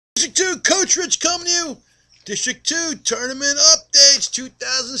District 2, Coach Rich coming to you. District 2 Tournament Updates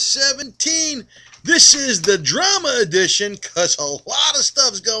 2017. This is the drama edition because a lot of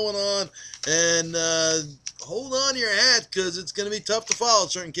stuff's going on. And hold on to your hat because it's going to be tough to follow in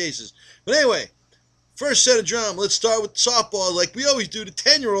certain cases. But anyway, first set of drama. Let's start with softball like we always do to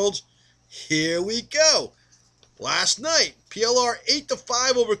 10-year-olds. Here we go. Last night, PLR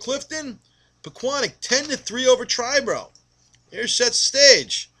 8-5 over Clifton. Pequannock 10-3 over Triborough. Here sets the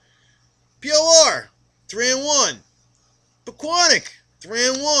stage. PLR 3-1. Pequannock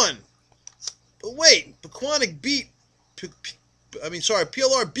 3-1. But wait, PLR beat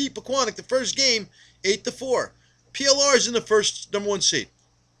Pequannock the first game 8-4. PLR is in the first number 1 seed.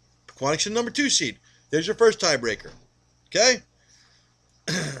 Pequannock's in the number 2 seed. There's your first tiebreaker. Okay?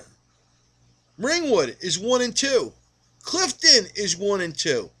 Ringwood is 1-2. Clifton is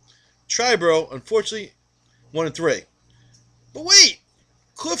 1-2. Triborough, unfortunately, 1-3. But wait,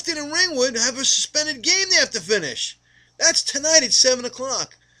 Clifton and Ringwood have a suspended game they have to finish. That's tonight at 7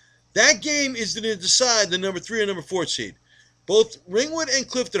 o'clock. That game is going to decide the number 3 and number 4 seed. Both Ringwood and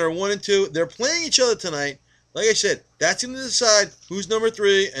Clifton are 1-2. They're playing each other tonight. Like I said, that's going to decide who's number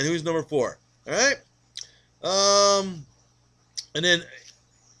 3 and who's number 4. All right? And then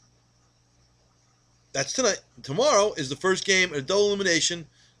that's tonight. Tomorrow is the first game of double elimination.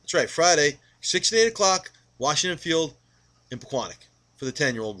 That's right, Friday, 6 and 8 o'clock, Washington Field in Pequannock for the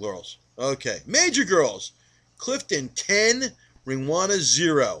 10-year-old girls. Okay, major girls. Clifton 10, Ringwana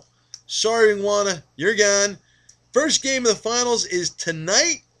 0. Sorry, Ringwana, you're gone. First game of the finals is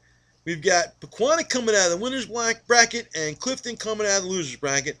tonight. We've got Pequannock coming out of the winner's bracket and Clifton coming out of the loser's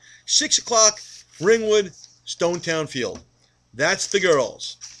bracket. 6 o'clock, Ringwood, Stonetown Field. That's the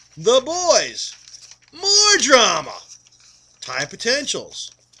girls. The boys. More drama. Tie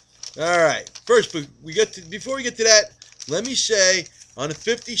potentials. All right. First, before we get to that, let me say on the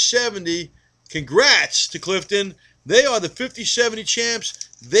 50-70, congrats to Clifton. They are the 50-70 champs.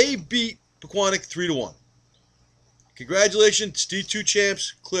 They beat Pequannock 3-1. Congratulations, D2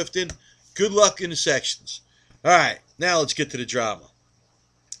 champs, Clifton. Good luck in the sections. All right. Now let's get to the drama.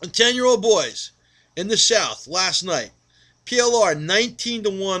 The 10-year-old boys in the South last night. PLR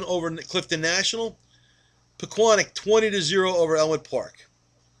 19-1 over Clifton National. Pequannock 20-0 over Elmwood Park.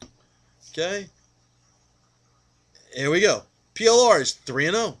 Okay. Here we go. PLR is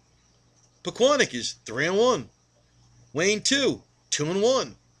 3-0. Pequannock is 3-1. Wayne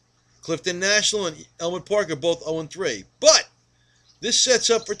 2-1. Clifton National and Elmwood Park are both 0-3. But this sets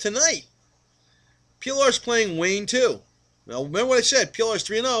up for tonight. PLR is playing Wayne 2. Now remember what I said. PLR is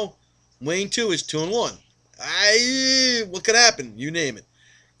 3-0. Wayne 2 is 2-1. What could happen? You name it.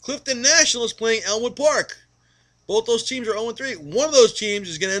 Clifton National is playing Elmwood Park. Both those teams are 0-3. One of those teams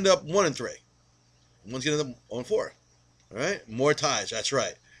is going to end up 1-3. One's going to end up 0-4. All right? More ties. That's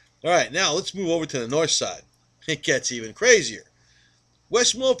right. All right, now let's move over to the north side. It gets even crazier.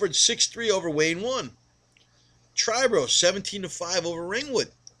 West Milford 6-3 over Wayne 1. Triborough 17-5 over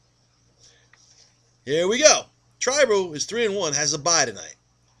Ringwood. Here we go. Triborough is 3-1, has a bye tonight.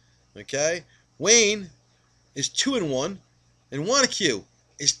 Okay? Wayne is 2-1, and Wanacue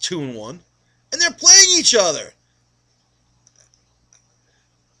is 2-1, and they're playing each other.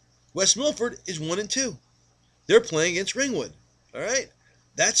 West Milford is 1-2. They're playing against Ringwood. All right?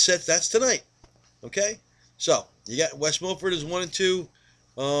 That's tonight. Okay? So, you got West Milford is 1-2,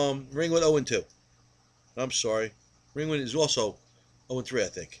 Ringwood 0-2. I'm sorry. Ringwood is also 0-3, I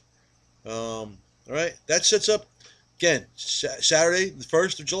think. All right? That sets up, again, Saturday, the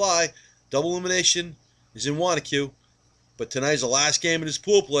 1st of July, double elimination is in Wanacue. But tonight's the last game of this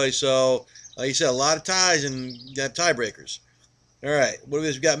pool play, so, like you said, a lot of ties and you have tiebreakers. All right, what do we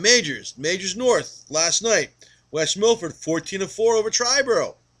have? We got Majors. Majors North last night. West Milford 14-4 over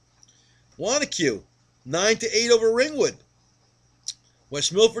Triborough. Wanacue 9-8 over Ringwood.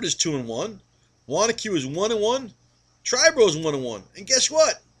 West Milford is 2-1. Wanacue is 1-1. Triborough is 1-1. And guess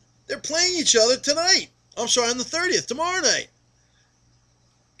what? They're playing each other tonight. I'm sorry, on the 30th, tomorrow night.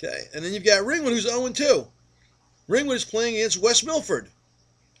 Okay, and then you've got Ringwood who's 0-2. Ringwood is playing against West Milford.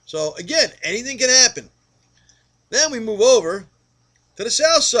 So, again, anything can happen. Then we move over to the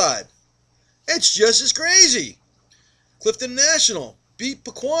south side. It's just as crazy. Clifton National beat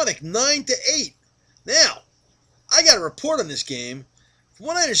Pequannock 9-8. Now, I got a report on this game. From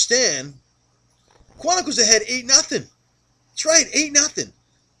what I understand, Pequannock was ahead 8-0. That's right, 8-0.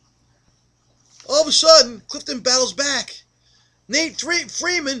 All of a sudden, Clifton battles back. Nate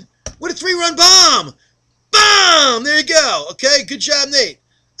Freeman with a 3-run bomb. Bomb! There you go. Okay, good job, Nate.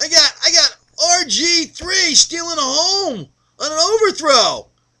 I got RG3 stealing a home on an overthrow.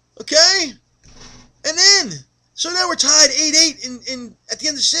 Okay? And then So now we're tied 8-8 in at the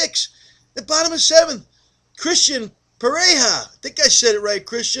end of 6. The bottom of 7th, Christian Pareja, I think I said it right,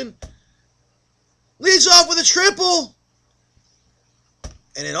 Christian, leads off with a triple.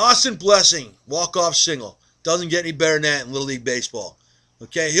 And then Austin Blessing, walk-off single. Doesn't get any better than that in Little League Baseball.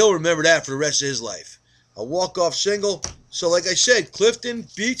 Okay, he'll remember that for the rest of his life. A walk-off single. So like I said, Clifton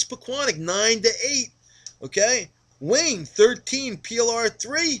beats Pequannock 9-8. Okay, Wayne 13, PLR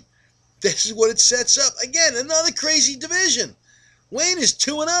 3. This is what it sets up. Again, another crazy division. Wayne is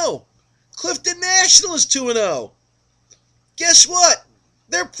 2-0. Clifton National is 2-0. Guess what?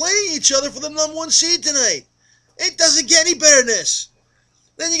 They're playing each other for the #1 seed tonight. It doesn't get any better than this.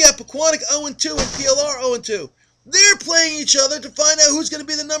 Then you got Pequannock 0-2 and PLR 0-2. They're playing each other to find out who's going to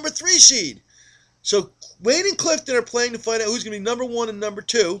be the #3 seed. So Wayne and Clifton are playing to find out who's going to be #1 and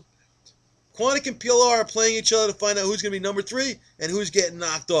 #2. Pequannock and PLR are playing each other to find out who's going to be #3 and who's getting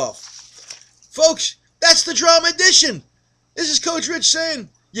knocked off. Folks, that's the drama edition. This is Coach Rich saying,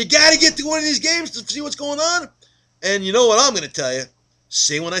 you got to get to one of these games to see what's going on. And you know what I'm going to tell you?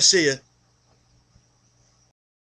 See you when I see you.